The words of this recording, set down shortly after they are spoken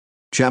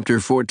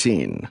Chapter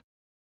 14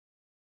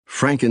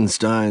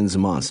 Frankenstein's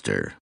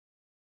Monster.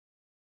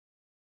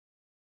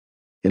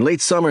 In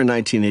late summer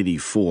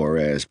 1984,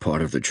 as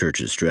part of the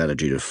church's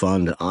strategy to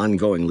fund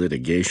ongoing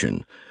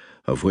litigation,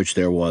 of which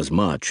there was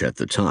much at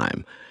the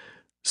time,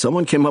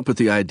 someone came up with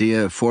the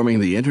idea of forming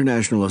the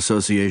International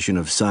Association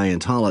of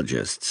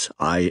Scientologists,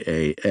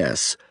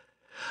 IAS,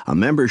 a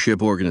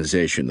membership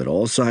organization that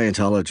all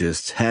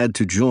Scientologists had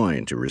to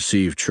join to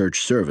receive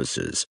church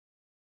services.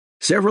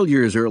 Several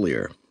years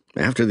earlier,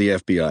 after the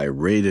FBI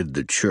raided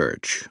the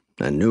church,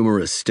 and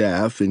numerous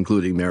staff,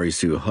 including Mary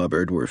Sue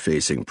Hubbard, were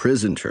facing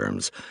prison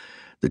terms,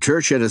 the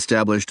church had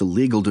established a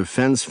legal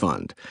defense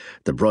fund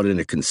that brought in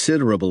a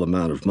considerable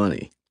amount of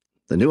money.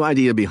 The new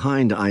idea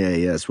behind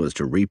IAS was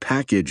to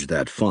repackage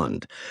that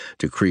fund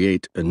to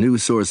create a new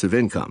source of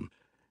income.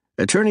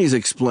 Attorneys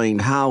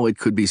explained how it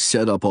could be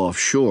set up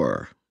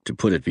offshore to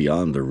put it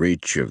beyond the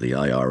reach of the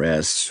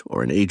IRS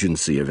or an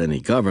agency of any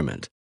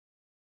government.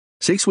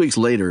 6 weeks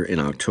later, in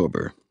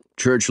October,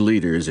 church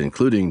leaders,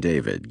 including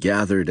David,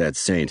 gathered at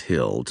St.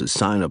 Hill to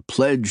sign a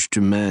pledge to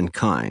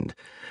mankind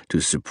to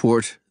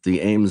support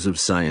the aims of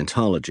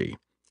Scientology.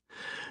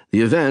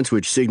 The event,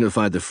 which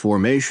signified the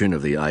formation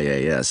of the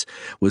IAS,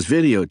 was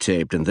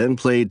videotaped and then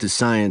played to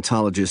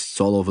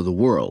Scientologists all over the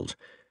world.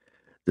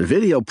 The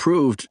video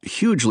proved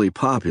hugely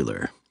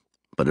popular,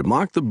 but it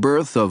marked the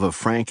birth of a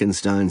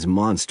Frankenstein's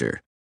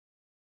monster.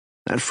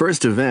 That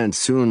first event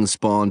soon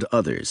spawned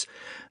others: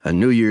 a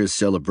New Year's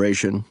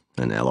celebration,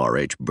 an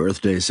LRH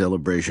birthday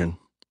celebration,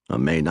 a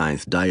May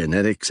 9th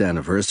Dianetics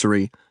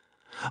anniversary,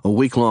 a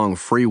week-long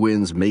Free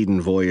Winds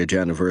Maiden Voyage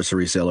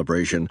anniversary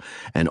celebration,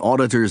 an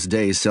Auditor's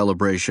Day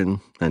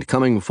celebration, and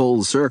coming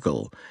full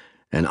circle,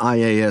 an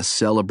IAS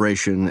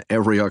celebration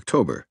every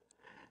October.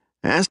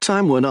 As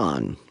time went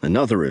on,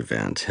 another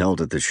event held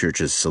at the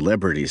church's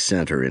Celebrity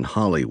Center in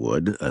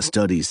Hollywood, a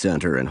study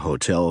center and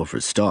hotel for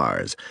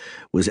stars,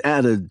 was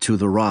added to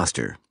the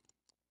roster.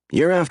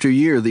 Year after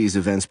year, these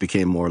events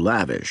became more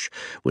lavish,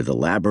 with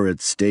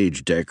elaborate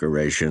stage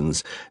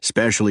decorations,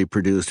 specially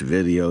produced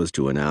videos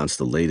to announce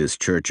the latest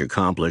church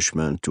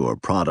accomplishment or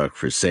product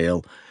for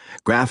sale,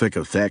 graphic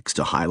effects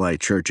to highlight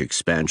church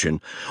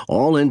expansion,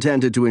 all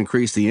intended to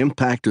increase the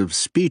impact of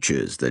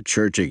speeches that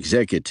church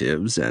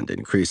executives, and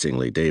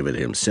increasingly David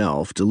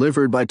himself,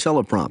 delivered by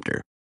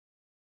teleprompter.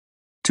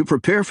 To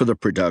prepare for the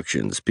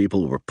productions,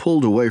 people were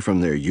pulled away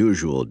from their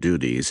usual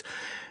duties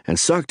and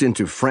sucked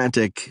into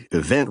frantic,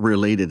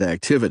 event-related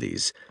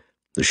activities.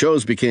 The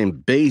shows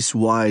became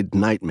base-wide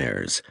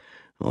nightmares,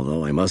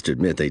 although I must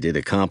admit they did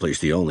accomplish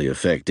the only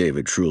effect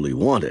David truly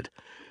wanted.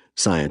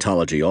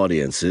 Scientology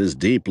audiences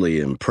deeply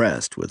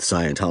impressed with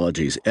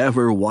Scientology's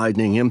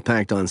ever-widening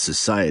impact on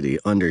society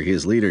under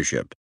his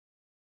leadership.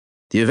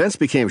 The events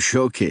became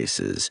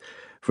showcases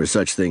for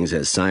such things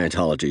as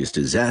Scientology's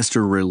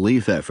disaster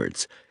relief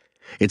efforts,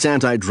 its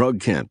anti-drug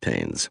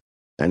campaigns,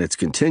 and its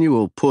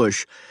continual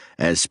push,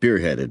 as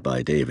spearheaded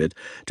by David,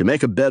 to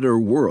make a better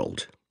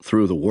world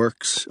through the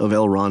works of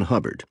L. Ron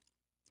Hubbard.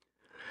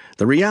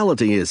 The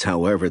reality is,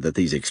 however, that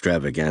these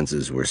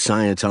extravaganzas were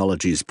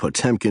Scientology's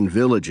Potemkin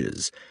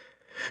villages.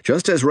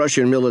 Just as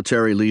Russian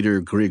military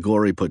leader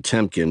Grigory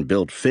Potemkin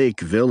built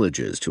fake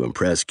villages to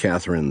impress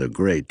Catherine the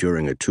Great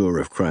during a tour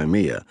of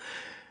Crimea,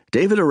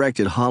 David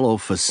erected hollow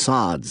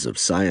facades of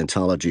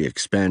Scientology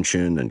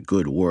expansion and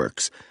good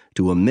works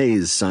to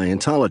amaze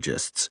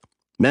Scientologists.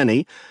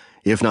 Many,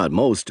 if not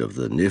most, of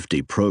the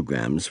nifty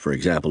programs, for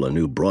example, a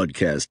new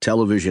broadcast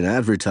television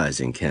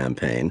advertising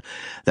campaign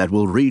that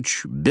will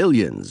reach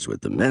billions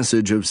with the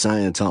message of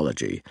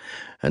Scientology,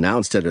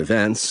 announced at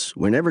events,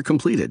 were never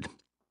completed.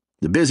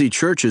 The busy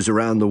churches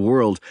around the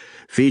world,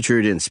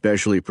 featured in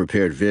specially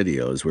prepared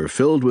videos, were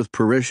filled with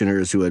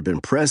parishioners who had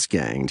been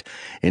press-ganged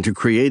into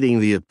creating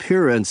the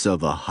appearance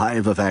of a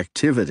hive of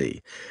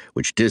activity,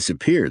 which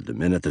disappeared the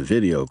minute the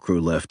video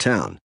crew left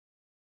town.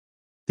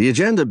 The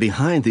agenda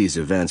behind these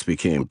events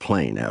became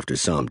plain after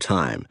some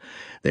time.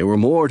 They were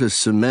more to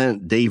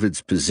cement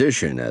David's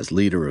position as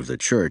leader of the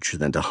church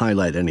than to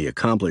highlight any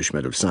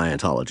accomplishment of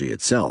Scientology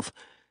itself.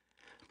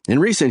 In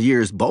recent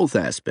years, both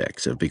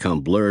aspects have become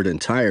blurred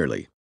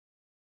entirely.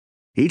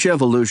 Each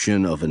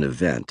evolution of an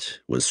event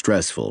was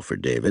stressful for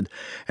David,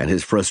 and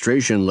his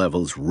frustration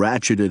levels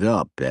ratcheted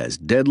up as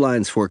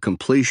deadlines for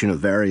completion of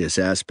various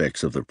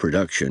aspects of the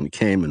production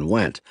came and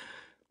went.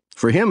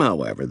 For him,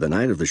 however, the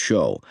night of the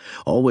show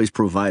always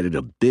provided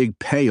a big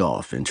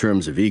payoff in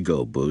terms of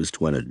ego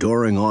boost when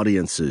adoring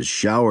audiences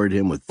showered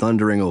him with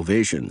thundering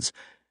ovations.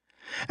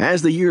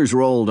 As the years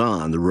rolled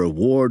on, the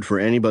reward for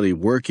anybody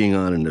working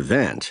on an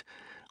event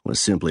was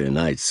simply a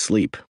night's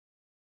sleep.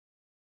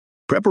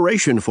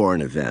 Preparation for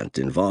an event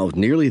involved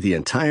nearly the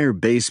entire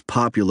base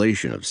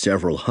population of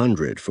several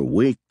hundred for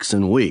weeks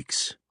and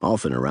weeks,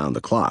 often around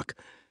the clock.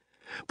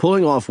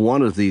 Pulling off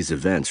one of these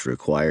events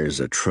requires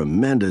a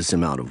tremendous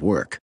amount of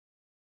work.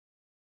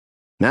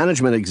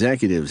 Management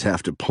executives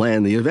have to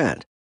plan the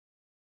event.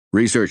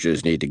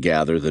 Researchers need to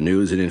gather the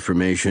news and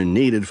information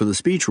needed for the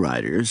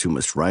speechwriters who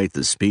must write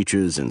the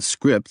speeches and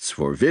scripts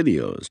for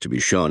videos to be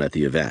shown at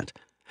the event.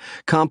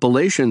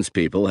 Compilations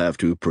people have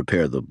to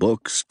prepare the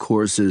books,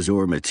 courses,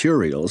 or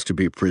materials to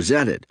be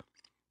presented.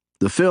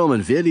 The film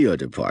and video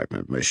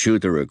department must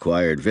shoot the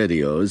required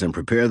videos and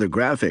prepare the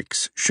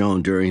graphics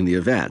shown during the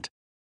event.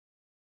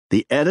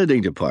 The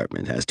editing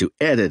department has to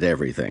edit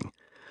everything.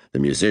 The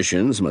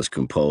musicians must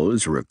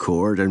compose,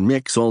 record, and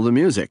mix all the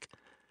music.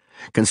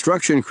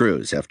 Construction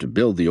crews have to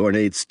build the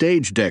ornate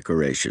stage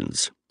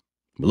decorations.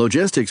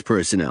 Logistics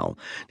personnel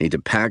need to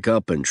pack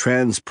up and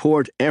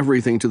transport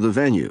everything to the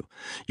venue,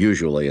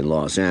 usually in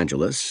Los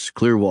Angeles,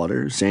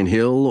 Clearwater, St.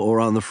 Hill, or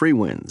on the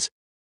Freewinds.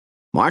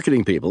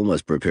 Marketing people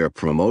must prepare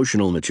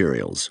promotional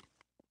materials.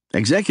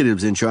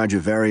 Executives in charge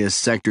of various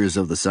sectors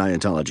of the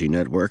Scientology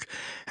network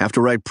have to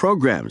write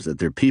programs that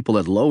their people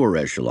at lower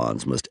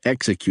echelons must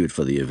execute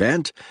for the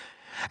event,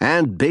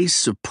 and base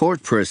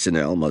support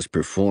personnel must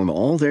perform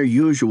all their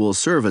usual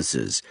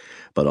services,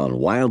 but on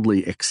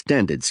wildly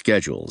extended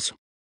schedules.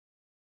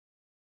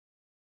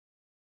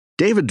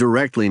 David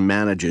directly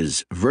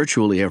manages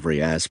virtually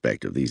every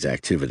aspect of these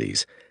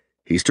activities.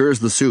 He stirs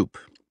the soup,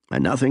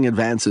 and nothing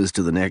advances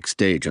to the next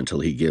stage until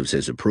he gives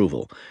his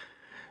approval.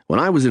 When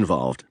I was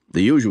involved,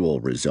 the usual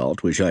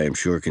result, which I am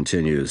sure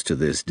continues to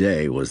this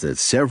day, was that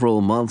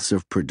several months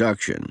of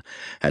production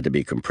had to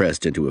be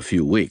compressed into a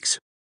few weeks.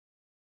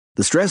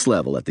 The stress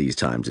level at these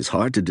times is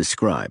hard to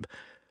describe.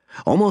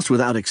 Almost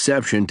without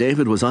exception,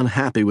 David was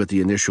unhappy with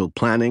the initial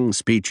planning,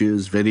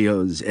 speeches,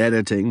 videos,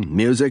 editing,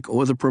 music,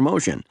 or the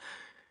promotion.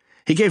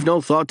 He gave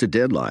no thought to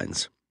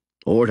deadlines,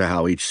 or to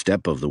how each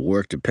step of the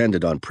work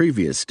depended on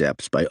previous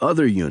steps by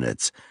other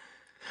units.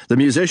 The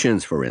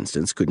musicians, for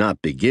instance, could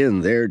not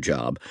begin their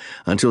job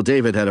until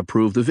David had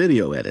approved the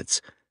video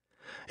edits.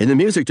 In the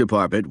music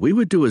department, we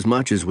would do as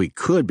much as we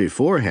could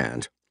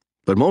beforehand,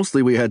 but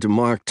mostly we had to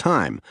mark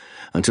time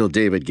until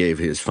David gave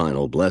his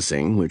final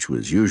blessing, which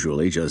was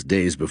usually just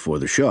days before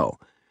the show.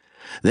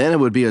 Then it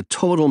would be a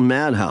total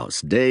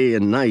madhouse, day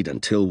and night,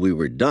 until we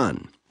were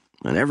done.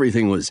 And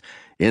everything was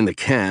in the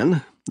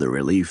can. The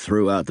relief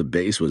throughout the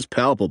base was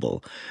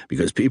palpable,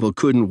 because people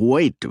couldn't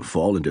wait to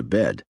fall into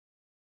bed.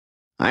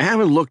 I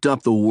haven't looked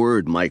up the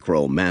word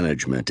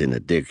micromanagement in a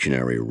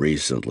dictionary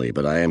recently,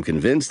 but I am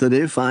convinced that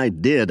if I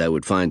did, I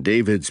would find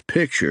David's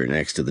picture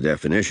next to the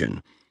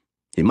definition.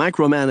 He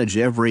micromanaged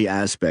every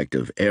aspect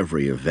of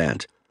every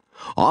event,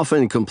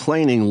 often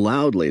complaining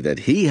loudly that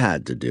he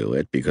had to do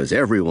it because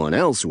everyone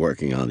else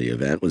working on the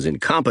event was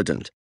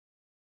incompetent.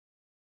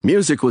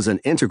 Music was an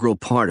integral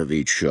part of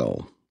each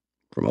show,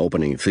 from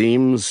opening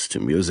themes to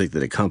music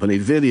that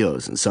accompanied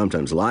videos and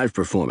sometimes live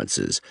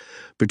performances,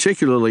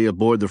 particularly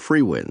aboard the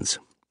Freewinds,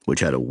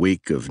 which had a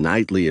week of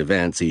nightly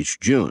events each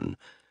June.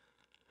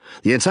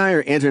 The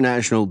entire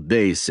international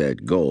base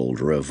at Gold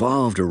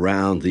revolved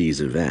around these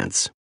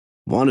events.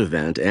 One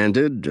event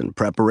ended, and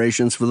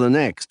preparations for the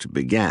next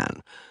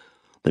began.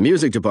 The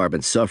music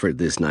department suffered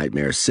this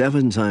nightmare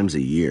 7 times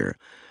a year.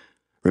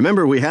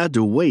 Remember, we had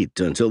to wait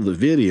until the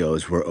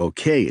videos were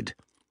okayed.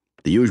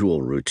 The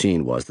usual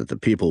routine was that the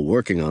people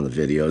working on the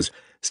videos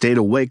stayed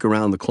awake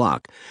around the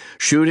clock,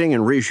 shooting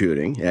and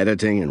reshooting,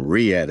 editing and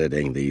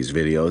re-editing these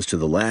videos to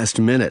the last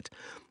minute.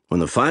 When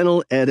the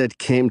final edit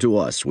came to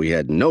us, we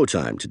had no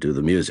time to do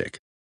the music.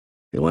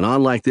 It went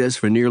on like this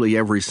for nearly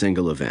every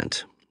single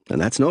event. And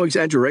that's no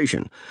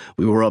exaggeration.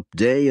 We were up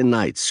day and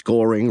night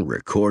scoring,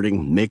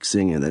 recording,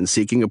 mixing, and then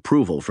seeking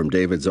approval from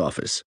David's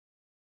office.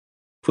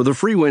 For the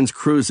Freewinds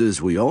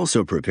cruises, we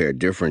also prepared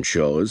different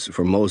shows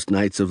for most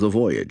nights of the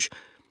voyage.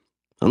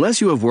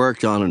 Unless you have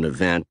worked on an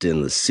event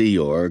in the Sea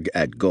Org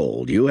at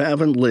Gold, you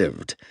haven't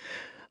lived.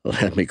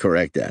 Let me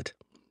correct that.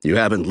 You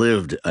haven't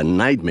lived a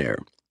nightmare.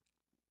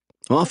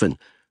 Often,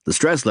 the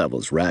stress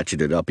levels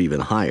ratcheted up even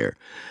higher,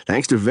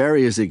 thanks to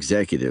various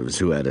executives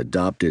who had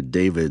adopted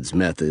David's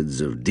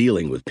methods of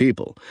dealing with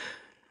people.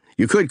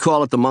 You could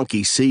call it the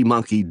monkey see,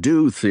 monkey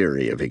do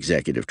theory of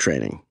executive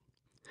training.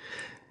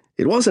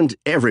 It wasn't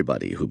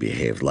everybody who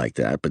behaved like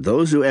that, but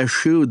those who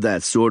eschewed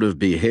that sort of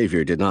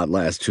behavior did not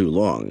last too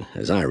long,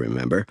 as I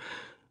remember.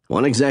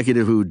 One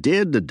executive who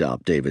did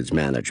adopt David's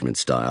management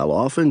style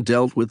often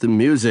dealt with the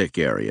music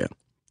area.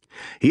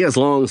 He has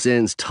long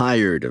since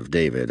tired of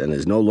David and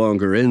is no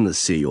longer in the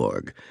Sea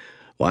Org.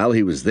 While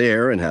he was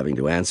there and having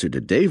to answer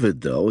to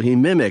David, though, he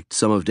mimicked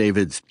some of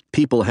David's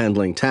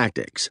people-handling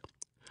tactics.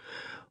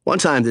 One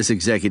time, this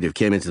executive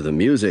came into the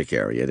music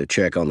area to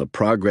check on the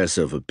progress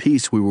of a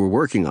piece we were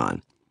working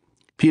on.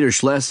 Peter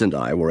Schless and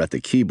I were at the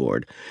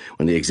keyboard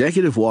when the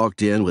executive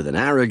walked in with an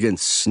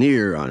arrogant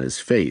sneer on his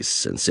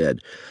face and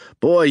said,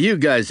 "Boy, you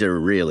guys are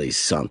really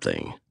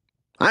something.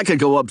 I could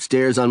go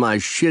upstairs on my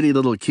shitty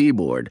little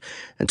keyboard,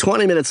 and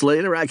 20 minutes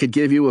later I could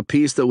give you a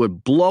piece that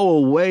would blow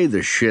away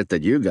the shit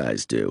that you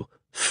guys do."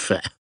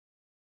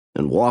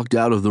 And walked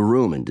out of the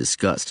room in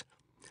disgust.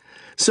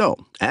 So,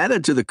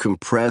 added to the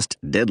compressed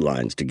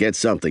deadlines to get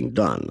something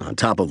done, on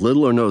top of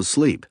little or no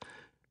sleep,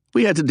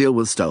 we had to deal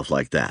with stuff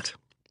like that.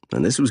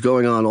 And this was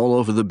going on all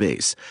over the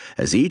base,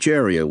 as each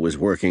area was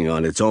working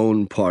on its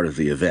own part of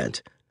the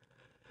event.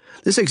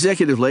 This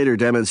executive later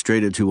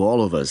demonstrated to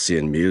all of us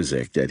in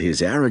music that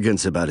his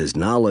arrogance about his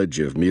knowledge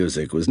of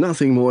music was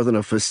nothing more than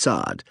a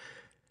facade.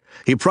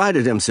 He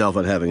prided himself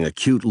on having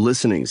acute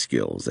listening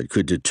skills that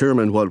could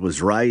determine what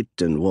was right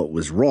and what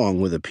was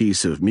wrong with a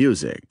piece of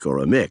music or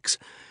a mix.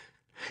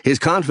 His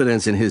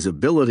confidence in his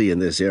ability in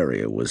this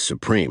area was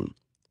supreme.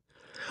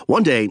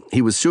 One day,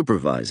 he was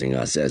supervising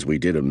us as we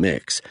did a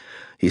mix.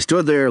 He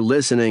stood there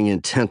listening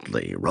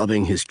intently,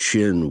 rubbing his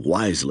chin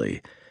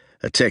wisely.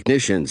 A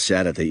technician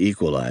sat at the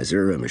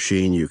equalizer, a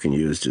machine you can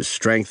use to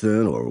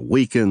strengthen or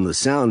weaken the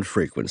sound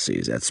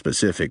frequencies at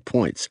specific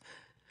points.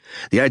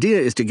 The idea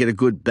is to get a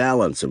good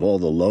balance of all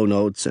the low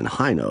notes and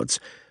high notes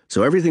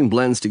so everything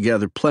blends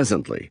together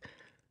pleasantly,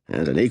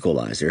 and an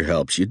equalizer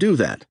helps you do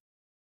that.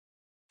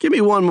 "Give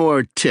me one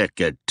more tick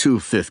at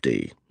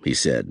 250, he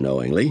said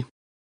knowingly.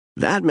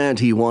 That meant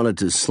he wanted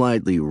to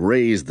slightly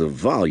raise the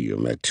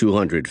volume at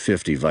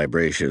 250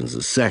 vibrations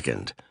a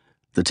second.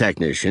 The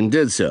technician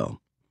did so.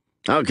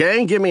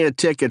 "Okay, give me a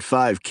tick at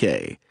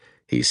 5K,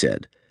 he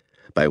said,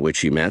 by which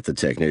he meant the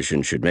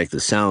technician should make the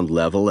sound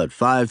level at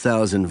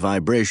 5,000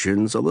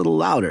 vibrations a little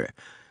louder.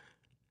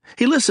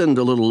 He listened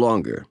a little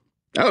longer.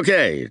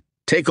 "Okay,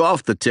 take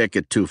off the tick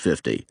at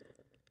 250.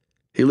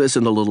 He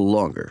listened a little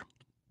longer.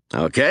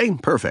 "Okay,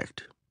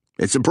 perfect.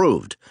 It's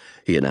approved,"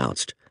 he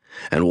announced,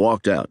 and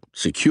walked out,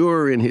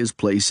 secure in his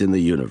place in the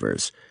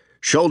universe,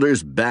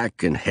 shoulders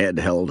back and head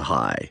held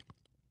high.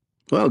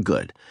 Well,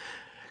 good.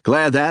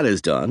 Glad that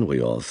is done,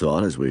 we all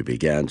thought as we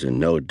began to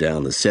note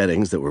down the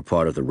settings that were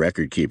part of the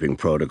record-keeping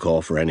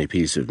protocol for any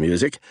piece of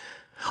music.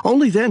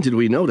 Only then did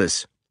we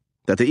notice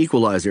that the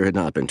equalizer had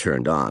not been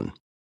turned on.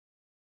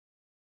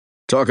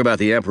 Talk about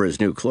the Emperor's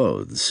new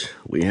clothes.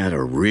 We had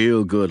a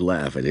real good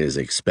laugh at his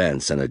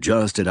expense and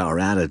adjusted our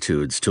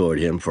attitudes toward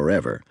him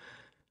forever.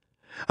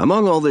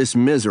 Among all this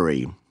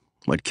misery,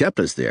 what kept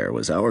us there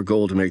was our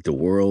goal to make the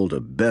world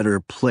a better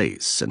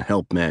place and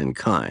help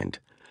mankind.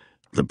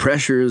 The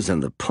pressures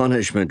and the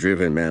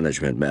punishment-driven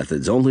management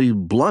methods only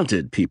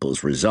blunted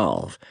people's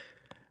resolve,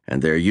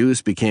 and their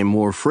use became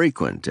more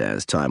frequent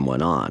as time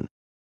went on.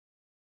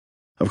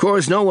 Of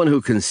course, no one who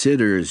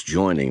considers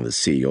joining the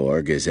Sea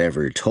Org is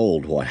ever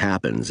told what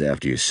happens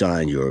after you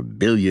sign your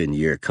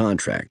billion-year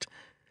contract.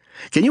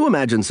 Can you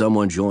imagine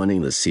someone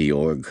joining the Sea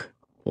Org,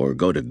 or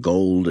go to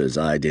gold as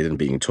I did and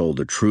being told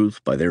the truth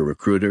by their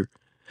recruiter?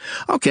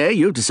 "Okay,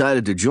 you've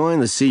decided to join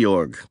the Sea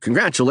Org.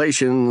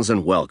 Congratulations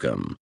and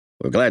welcome.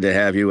 We're glad to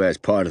have you as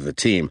part of the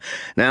team.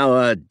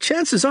 Now,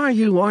 chances are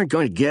you aren't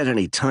going to get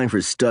any time for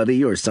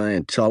study or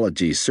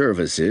Scientology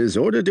services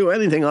or to do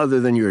anything other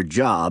than your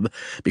job,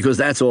 because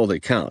that's all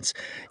that counts.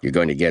 You're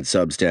going to get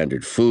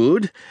substandard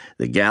food.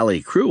 The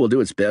galley crew will do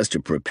its best to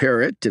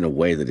prepare it in a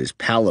way that is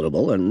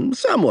palatable and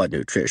somewhat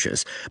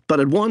nutritious. But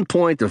at one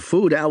point, the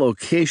food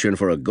allocation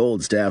for a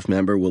gold staff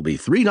member will be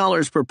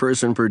 $3 per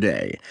person per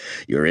day.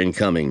 Your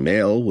incoming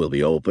mail will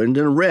be opened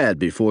and read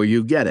before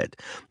you get it.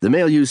 The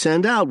mail you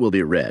send out will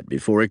be read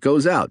before it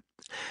goes out.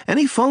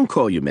 Any phone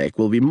call you make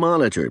will be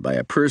monitored by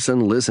a person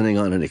listening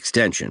on an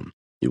extension.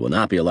 You will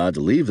not be allowed to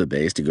leave the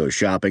base to go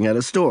shopping at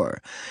a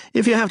store.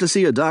 If you have to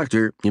see a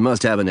doctor, you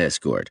must have an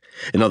escort.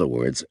 In other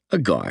words, a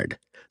guard.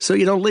 So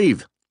you don't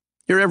leave.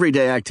 Your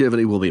everyday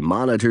activity will be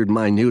monitored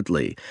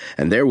minutely,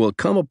 and there will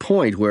come a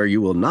point where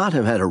you will not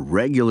have had a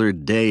regular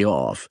day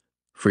off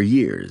for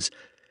years.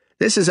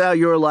 This is how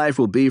your life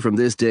will be from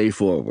this day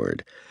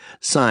forward.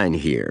 Sign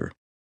here."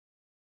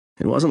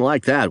 It wasn't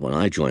like that when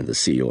I joined the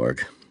Sea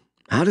Org.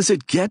 How does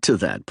it get to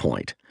that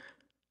point?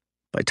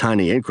 By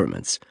tiny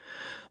increments.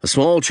 A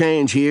small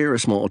change here, a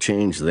small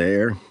change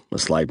there, a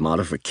slight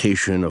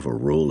modification of a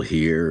rule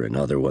here,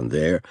 another one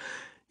there.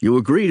 You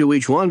agree to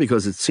each one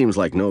because it seems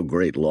like no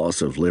great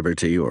loss of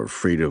liberty or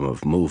freedom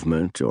of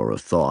movement or of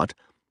thought.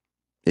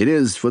 It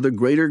is for the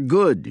greater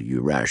good,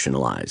 you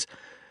rationalize.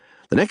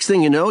 The next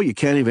thing you know, you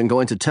can't even go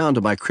into town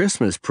to buy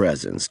Christmas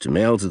presents to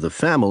mail to the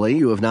family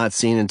you have not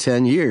seen in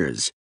 10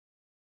 years.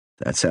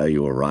 That's how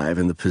you arrive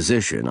in the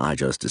position I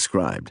just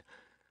described.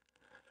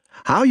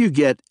 How you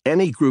get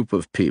any group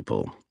of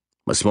people,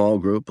 a small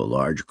group, a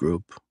large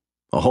group,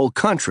 a whole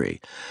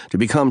country, to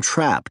become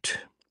trapped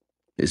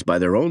is by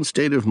their own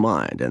state of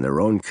mind and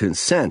their own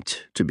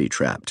consent to be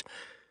trapped.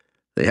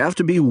 They have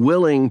to be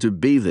willing to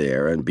be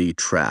there and be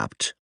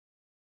trapped.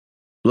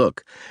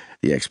 Look,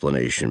 the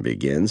explanation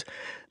begins.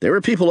 There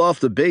are people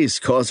off the base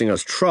causing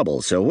us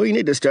trouble, so we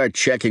need to start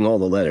checking all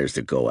the letters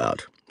that go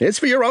out. It's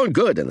for your own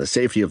good and the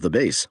safety of the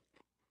base.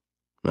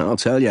 I'll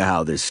tell you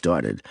how this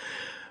started.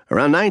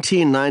 Around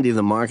 1990,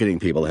 the marketing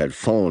people had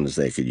phones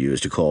they could use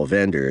to call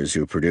vendors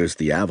who produced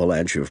the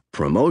avalanche of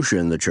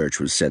promotion the church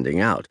was sending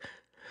out.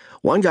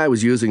 One guy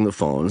was using the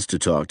phones to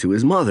talk to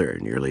his mother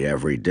nearly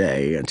every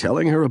day and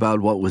telling her about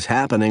what was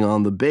happening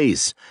on the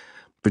base,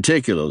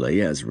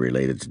 particularly as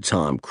related to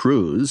Tom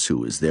Cruise, who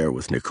was there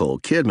with Nicole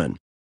Kidman.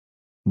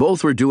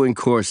 Both were doing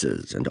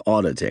courses and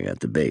auditing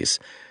at the base.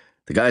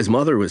 The guy's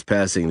mother was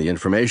passing the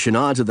information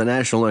on to the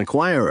National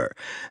Enquirer,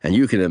 and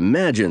you can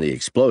imagine the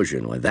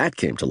explosion when that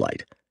came to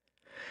light.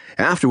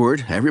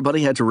 Afterward,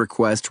 everybody had to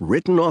request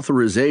written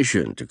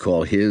authorization to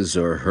call his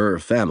or her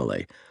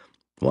family.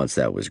 Once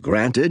that was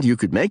granted, you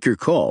could make your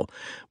call,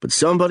 but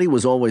somebody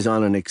was always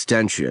on an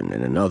extension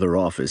in another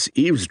office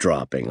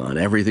eavesdropping on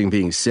everything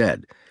being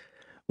said.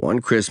 One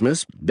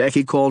Christmas,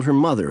 Becky called her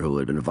mother, who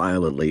had been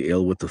violently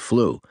ill with the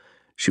flu.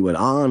 She went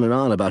on and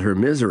on about her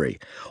misery,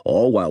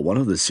 all while one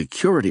of the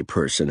security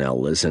personnel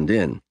listened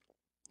in.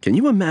 Can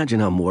you imagine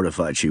how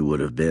mortified she would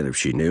have been if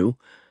she knew?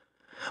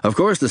 Of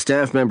course, the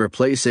staff member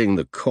placing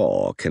the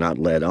call cannot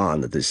let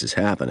on that this is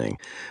happening,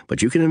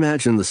 but you can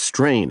imagine the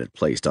strain it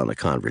placed on the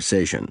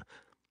conversation.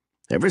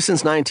 Ever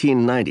since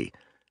 1990,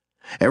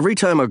 every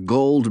time a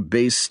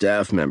gold-based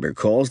staff member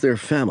calls their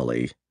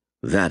family,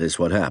 that is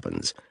what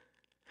happens.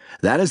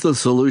 That is the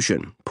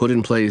solution put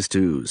in place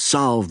to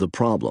solve the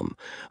problem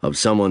of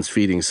someone's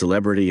feeding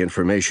celebrity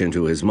information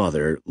to his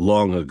mother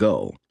long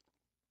ago.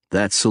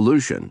 That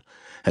solution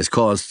has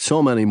caused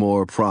so many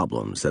more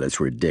problems that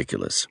it's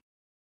ridiculous.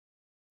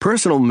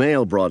 Personal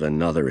mail brought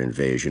another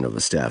invasion of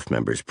a staff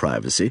member's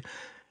privacy.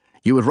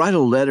 You would write a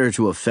letter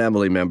to a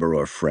family member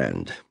or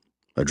friend,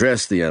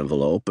 address the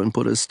envelope, and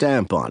put a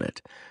stamp on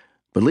it,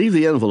 but leave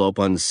the envelope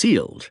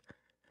unsealed.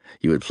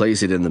 You would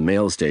place it in the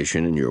mail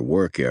station in your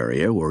work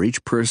area, where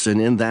each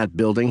person in that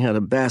building had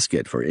a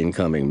basket for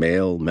incoming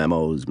mail,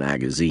 memos,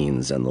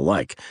 magazines, and the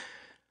like.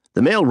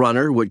 The mail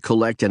runner would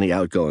collect any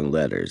outgoing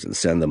letters and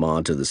send them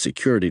on to the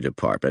security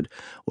department,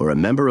 where a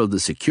member of the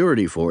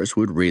security force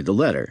would read the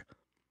letter.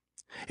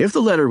 If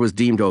the letter was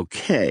deemed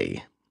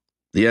okay,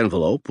 the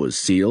envelope was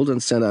sealed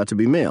and sent out to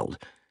be mailed.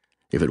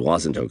 If it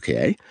wasn't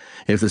okay,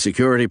 if the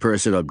security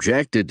person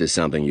objected to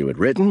something you had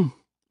written,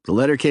 the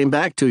letter came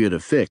back to you to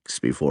fix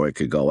before it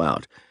could go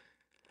out.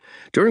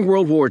 During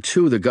World War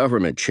II, the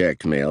government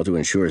checked mail to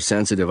ensure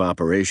sensitive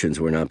operations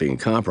were not being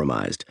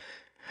compromised.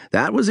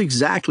 That was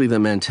exactly the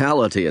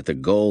mentality at the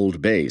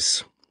Gold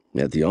Base,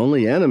 yet the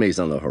only enemies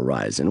on the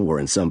horizon were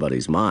in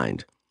somebody's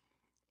mind.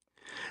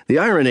 The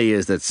irony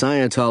is that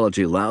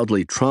Scientology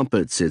loudly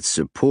trumpets its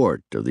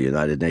support of the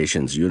United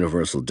Nations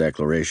Universal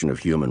Declaration of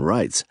Human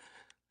Rights.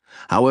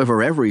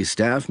 However, every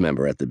staff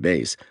member at the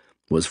base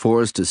was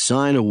forced to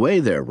sign away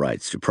their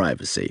rights to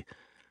privacy.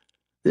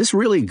 This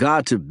really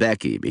got to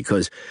Becky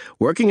because,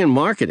 working in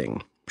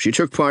marketing, she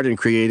took part in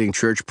creating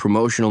church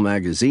promotional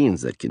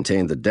magazines that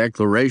contained the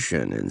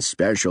Declaration in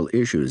special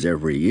issues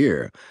every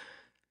year.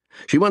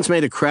 She once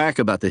made a crack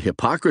about the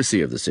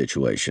hypocrisy of the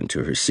situation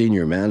to her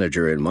senior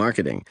manager in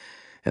marketing,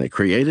 and it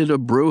created a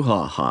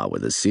brouhaha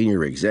with a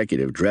senior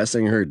executive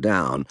dressing her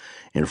down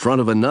in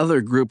front of another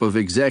group of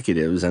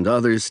executives and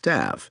other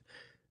staff,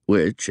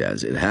 which,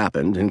 as it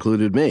happened,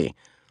 included me.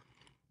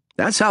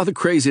 That's how the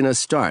craziness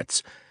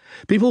starts.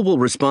 People will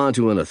respond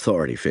to an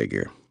authority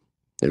figure.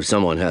 If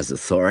someone has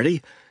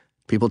authority,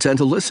 people tend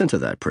to listen to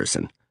that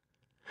person.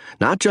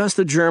 Not just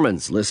the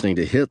Germans listening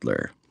to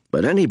Hitler,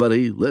 but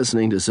anybody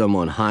listening to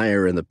someone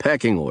higher in the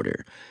pecking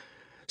order.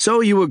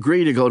 So you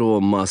agree to go to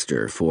a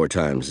muster 4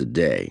 times a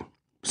day,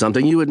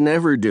 something you would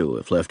never do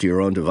if left to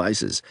your own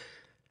devices.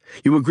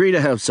 You agree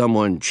to have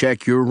someone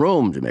check your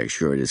room to make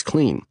sure it is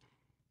clean.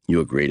 You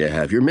agree to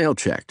have your mail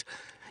checked.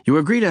 You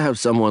agree to have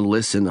someone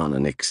listen on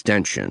an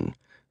extension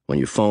when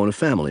you phone a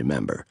family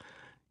member.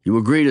 You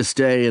agree to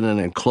stay in an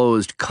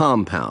enclosed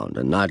compound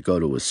and not go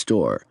to a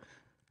store.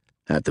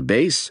 At the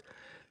base,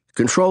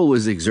 control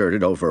was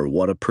exerted over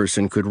what a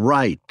person could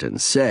write and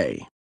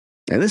say.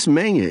 And this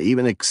mania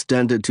even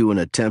extended to an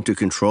attempt to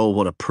control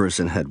what a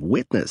person had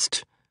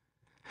witnessed.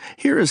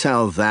 Here is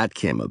how that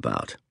came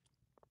about.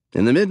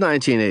 In the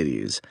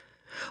mid-1980s,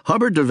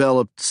 Hubbard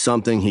developed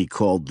something he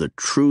called the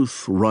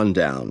Truth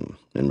Rundown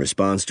in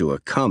response to a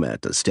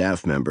comment a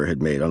staff member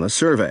had made on a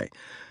survey.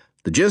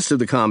 The gist of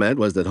the comment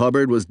was that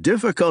Hubbard was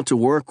difficult to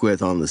work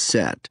with on the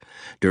set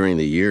during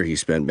the year he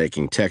spent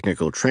making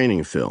technical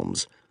training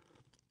films.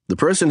 The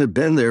person had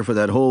been there for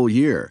that whole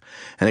year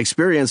and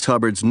experienced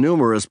Hubbard's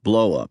numerous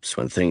blow-ups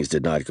when things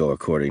did not go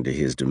according to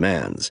his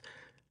demands,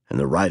 and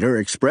the writer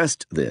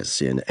expressed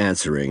this in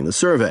answering the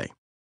survey.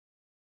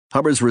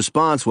 Hubbard's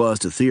response was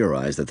to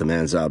theorize that the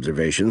man's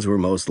observations were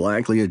most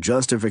likely a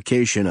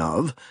justification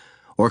of,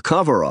 or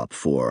cover-up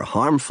for,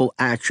 harmful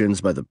actions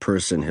by the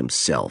person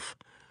himself.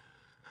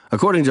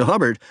 According to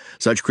Hubbard,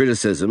 such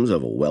criticisms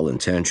of a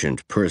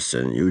well-intentioned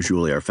person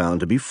usually are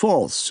found to be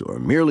false or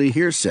merely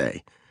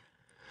hearsay.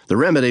 The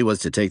remedy was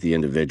to take the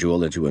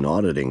individual into an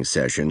auditing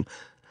session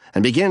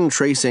and begin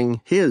tracing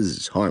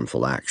his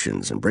harmful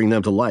actions and bring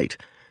them to light.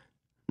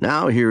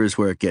 Now here is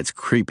where it gets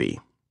creepy.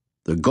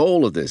 The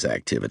goal of this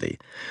activity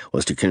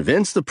was to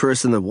convince the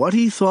person that what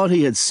he thought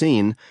he had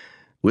seen,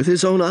 with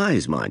his own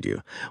eyes, mind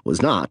you,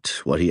 was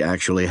not what he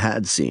actually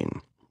had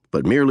seen,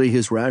 but merely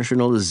his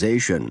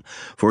rationalization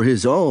for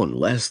his own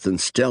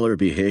less-than-stellar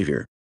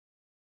behavior.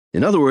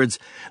 In other words,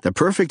 the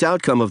perfect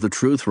outcome of the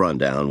Truth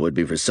Rundown would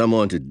be for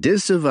someone to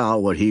disavow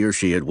what he or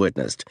she had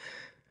witnessed.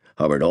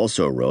 Hubbard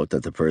also wrote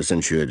that the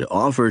person should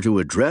offer to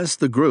address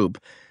the group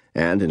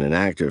and, in an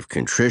act of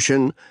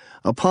contrition,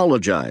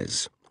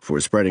 apologize for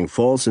spreading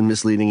false and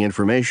misleading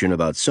information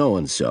about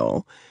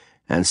so-and-so,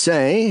 and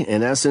say,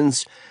 in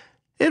essence,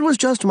 "It was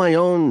just my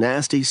own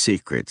nasty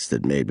secrets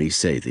that made me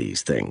say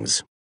these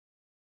things."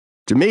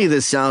 To me,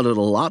 this sounded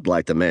a lot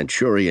like the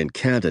Manchurian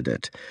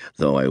Candidate,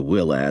 though I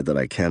will add that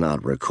I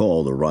cannot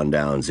recall the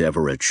rundowns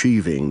ever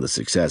achieving the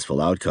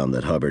successful outcome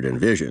that Hubbard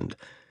envisioned.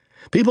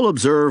 People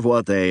observe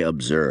what they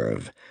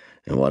observe,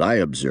 and what I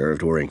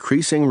observed were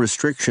increasing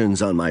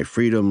restrictions on my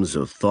freedoms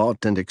of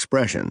thought and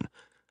expression.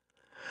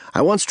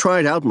 I once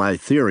tried out my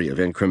theory of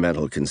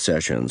incremental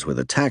concessions with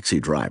a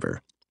taxi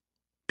driver.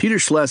 Peter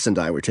Schless and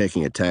I were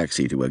taking a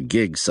taxi to a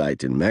gig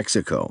site in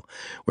Mexico,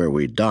 where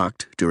we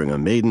docked during a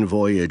maiden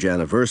voyage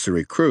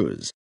anniversary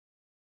cruise.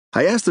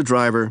 I asked the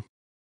driver,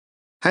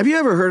 "Have you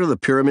ever heard of the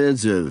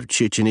pyramids of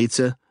Chichen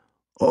Itza?"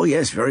 "Oh,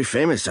 yes, very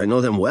famous. I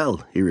know them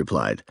well," he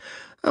replied.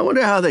 "I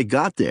wonder how they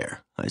got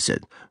there," I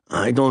said.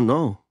 "I don't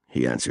know,"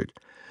 he answered.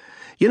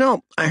 "You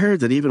know, I heard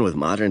that even with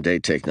modern-day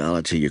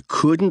technology, you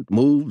couldn't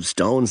move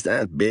stones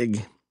that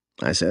big,"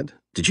 I said.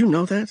 "Did you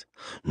know that?"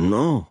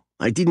 "No,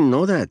 I didn't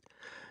know that."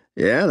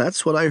 "Yeah,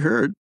 that's what I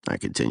heard," I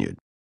continued.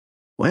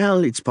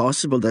 "Well, it's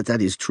possible that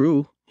that is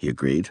true," he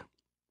agreed.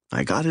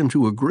 I got him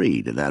to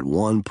agree to that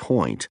one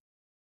point.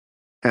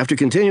 After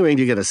continuing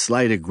to get a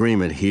slight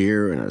agreement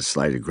here and a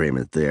slight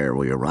agreement there,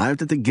 we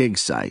arrived at the gig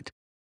site.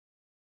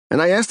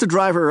 And I asked the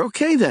driver,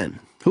 "Okay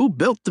then, who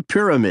built the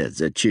pyramids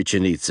at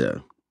Chichen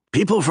Itza?"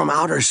 "People from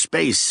outer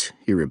space,"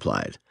 he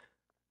replied.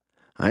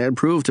 I had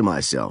proved to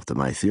myself that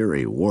my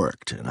theory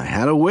worked, and I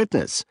had a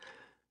witness.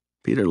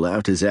 Peter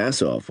laughed his ass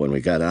off when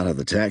we got out of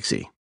the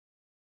taxi.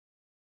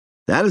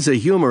 That is a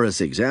humorous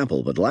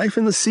example, but life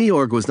in the Sea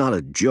Org was not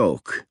a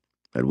joke.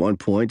 At one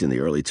point in the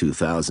early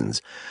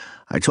 2000s,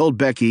 I told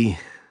Becky,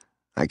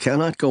 "I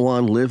cannot go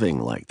on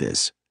living like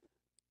this."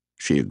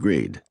 She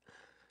agreed.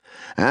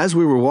 As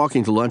we were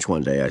walking to lunch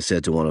one day, I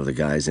said to one of the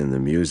guys in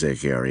the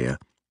music area,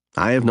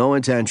 "I have no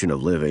intention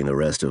of living the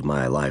rest of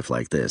my life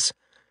like this."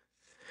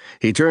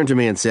 He turned to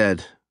me and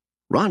said,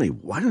 "Ronnie,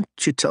 why don't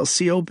you tell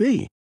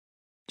COB?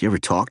 Do you ever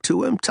talk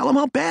to him? Tell him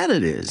how bad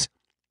it is."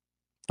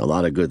 A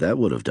lot of good that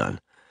would have done.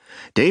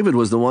 David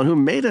was the one who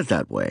made it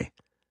that way.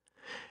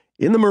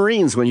 In the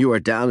Marines, when you are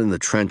down in the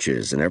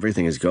trenches and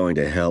everything is going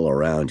to hell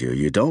around you,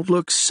 you don't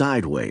look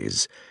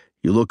sideways.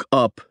 You look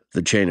up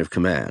the chain of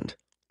command.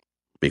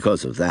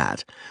 Because of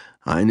that,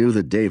 I knew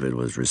that David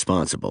was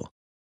responsible.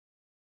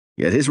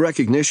 Yet his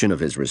recognition of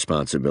his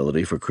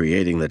responsibility for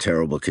creating the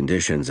terrible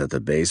conditions at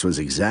the base was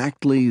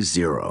exactly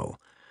zero.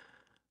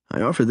 I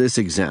offer this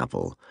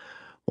example.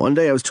 One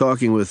day I was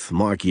talking with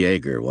Mark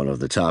Yeager, one of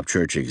the top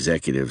church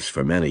executives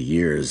for many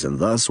years, and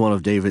thus one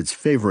of David's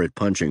favorite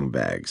punching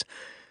bags.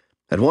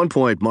 At one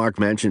point, Mark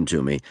mentioned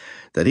to me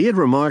that he had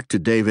remarked to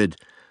David,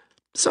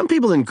 "Some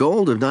people in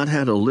gold have not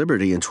had a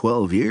liberty in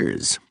 12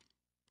 years.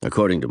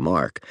 According to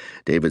Mark,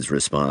 David's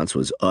response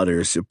was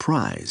utter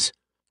surprise.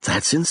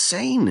 "That's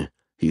insane,"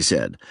 he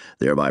said,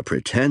 thereby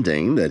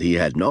pretending that he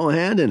had no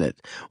hand in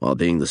it, while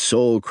being the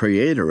sole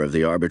creator of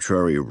the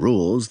arbitrary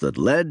rules that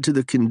led to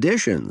the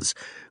conditions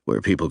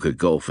where people could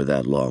go for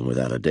that long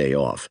without a day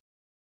off.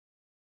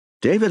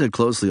 David had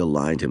closely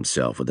aligned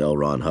himself with L.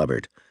 Ron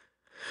Hubbard.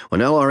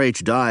 When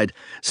LRH died,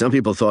 some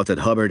people thought that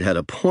Hubbard had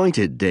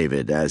appointed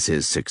David as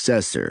his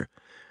successor,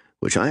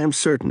 which I am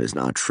certain is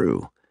not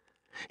true.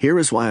 Here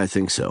is why I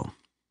think so.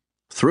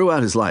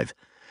 Throughout his life,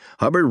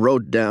 Hubbard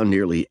wrote down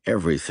nearly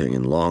everything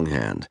in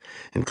longhand,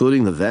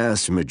 including the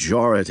vast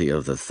majority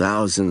of the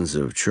thousands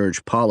of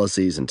church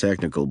policies and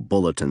technical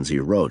bulletins he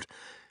wrote.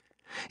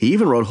 He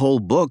even wrote whole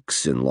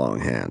books in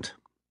longhand.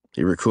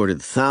 He recorded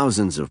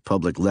thousands of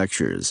public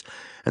lectures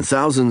and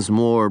thousands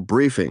more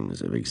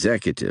briefings of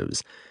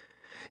executives.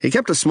 He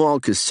kept a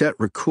small cassette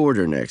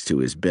recorder next to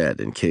his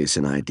bed in case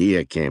an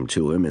idea came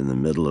to him in the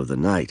middle of the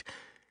night.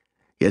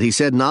 Yet he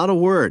said not a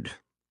word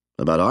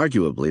about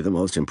arguably the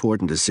most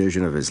important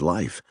decision of his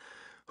life: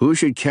 who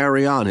should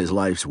carry on his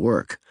life's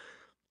work.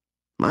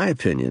 My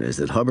opinion is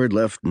that Hubbard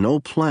left no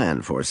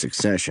plan for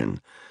succession.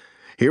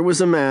 Here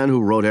was a man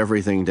who wrote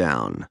everything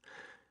down.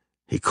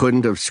 He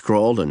couldn't have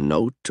scrawled a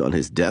note on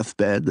his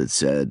deathbed that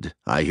said,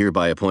 "I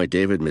hereby appoint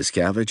David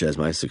Miscavige as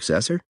my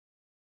successor."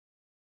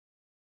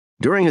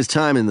 During his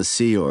time in the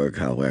Sea Org,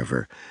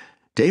 however,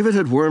 David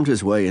had wormed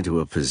his way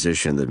into a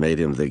position that made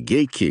him the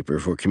gatekeeper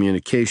for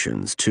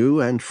communications to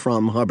and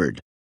from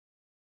Hubbard.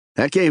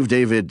 That gave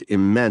David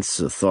immense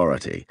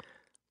authority.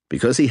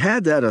 Because he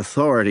had that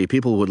authority,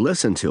 people would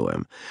listen to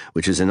him,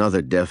 which is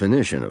another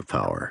definition of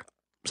power,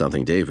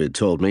 something David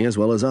told me as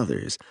well as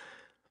others.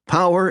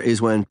 Power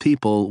is when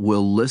people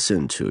will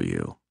listen to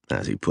you,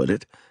 as he put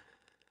it.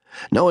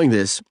 Knowing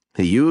this,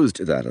 he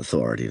used that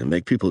authority to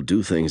make people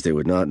do things they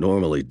would not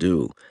normally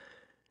do.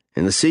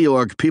 In the Sea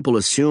Org, people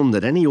assume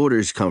that any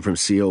orders come from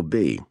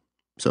COB,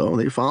 so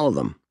they follow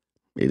them.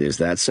 It is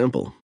that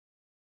simple.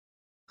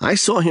 I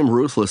saw him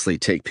ruthlessly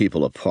take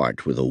people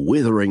apart with a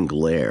withering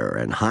glare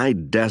and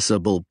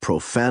high-decibel,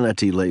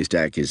 profanity-laced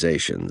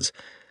accusations.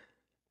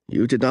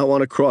 You did not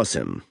want to cross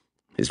him.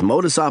 His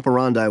modus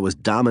operandi was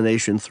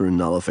domination through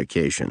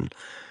nullification.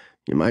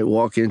 You might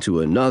walk into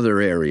another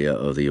area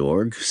of the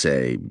org,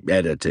 say,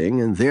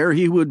 editing, and there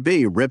he would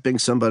be, ripping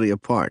somebody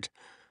apart.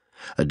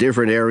 A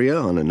different area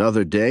on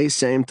another day,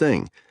 same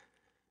thing.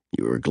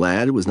 You were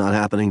glad it was not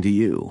happening to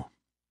you.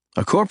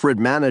 A corporate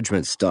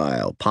management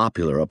style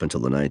popular up until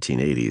the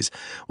 1980s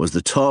was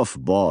the tough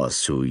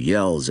boss who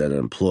yells at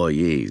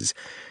employees.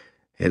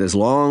 It has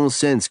long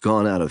since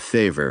gone out of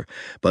favor,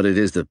 but it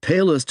is the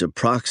palest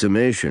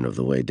approximation of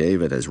the way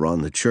David has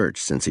run the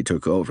church since he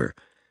took over.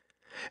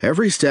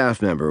 Every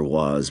staff member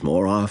was,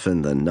 more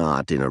often than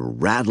not, in a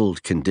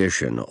rattled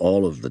condition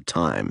all of the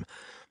time.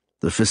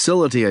 The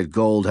facility at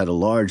Gold had a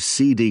large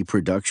CD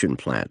production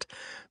plant,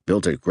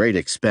 built at great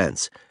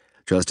expense,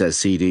 just as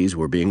CDs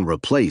were being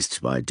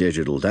replaced by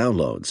digital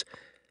downloads.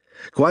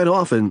 Quite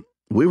often,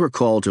 we were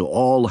called to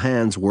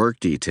all-hands work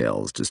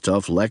details to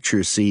stuff lecture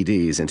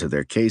CDs into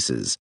their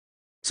cases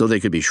so they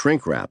could be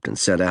shrink-wrapped and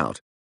sent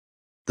out.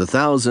 The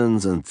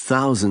thousands and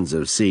thousands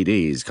of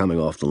CDs coming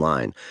off the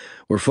line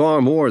were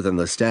far more than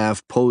the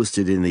staff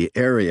posted in the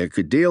area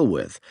could deal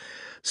with,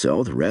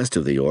 so the rest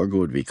of the org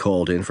would be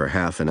called in for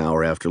half an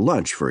hour after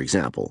lunch, for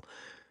example.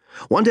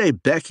 One day,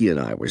 Becky and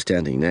I were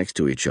standing next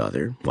to each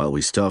other while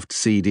we stuffed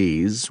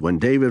CDs when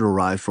David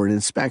arrived for an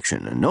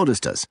inspection and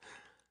noticed us.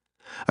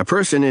 A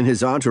person in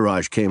his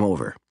entourage came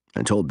over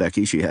and told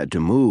Becky she had to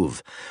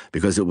move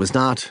because it was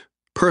not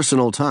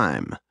personal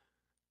time.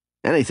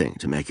 Anything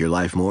to make your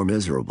life more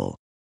miserable.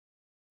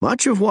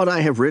 Much of what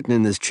I have written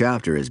in this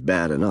chapter is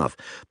bad enough,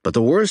 but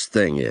the worst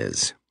thing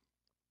is,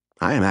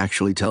 I am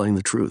actually telling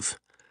the truth.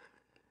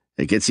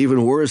 It gets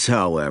even worse,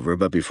 however,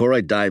 but before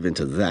I dive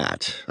into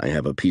that, I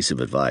have a piece of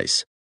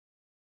advice.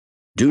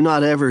 Do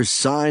not ever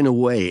sign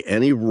away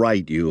any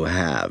right you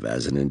have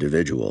as an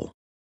individual.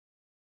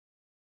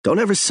 Don't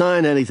ever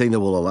sign anything that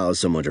will allow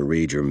someone to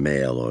read your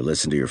mail or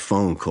listen to your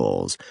phone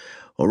calls,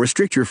 or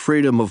restrict your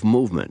freedom of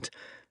movement.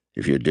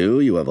 If you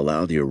do, you have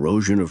allowed the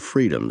erosion of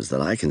freedoms that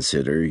I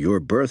consider your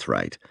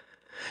birthright.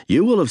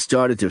 You will have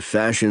started to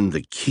fashion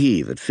the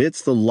key that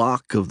fits the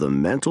lock of the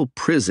mental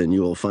prison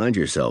you will find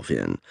yourself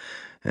in,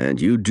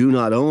 and you do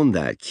not own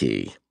that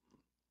key.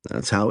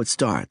 That's how it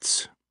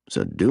starts,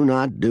 so do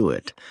not do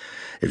it.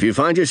 If you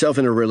find yourself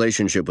in a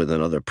relationship with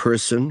another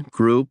person,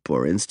 group,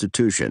 or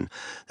institution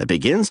that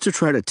begins to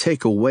try to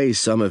take away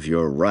some of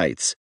your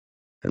rights,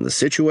 and the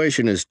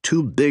situation is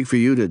too big for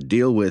you to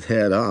deal with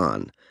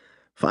head-on,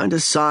 find a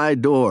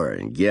side door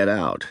and get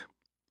out.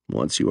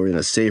 Once you are in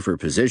a safer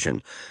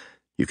position,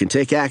 you can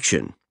take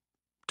action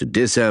to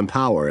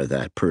disempower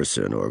that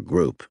person or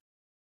group.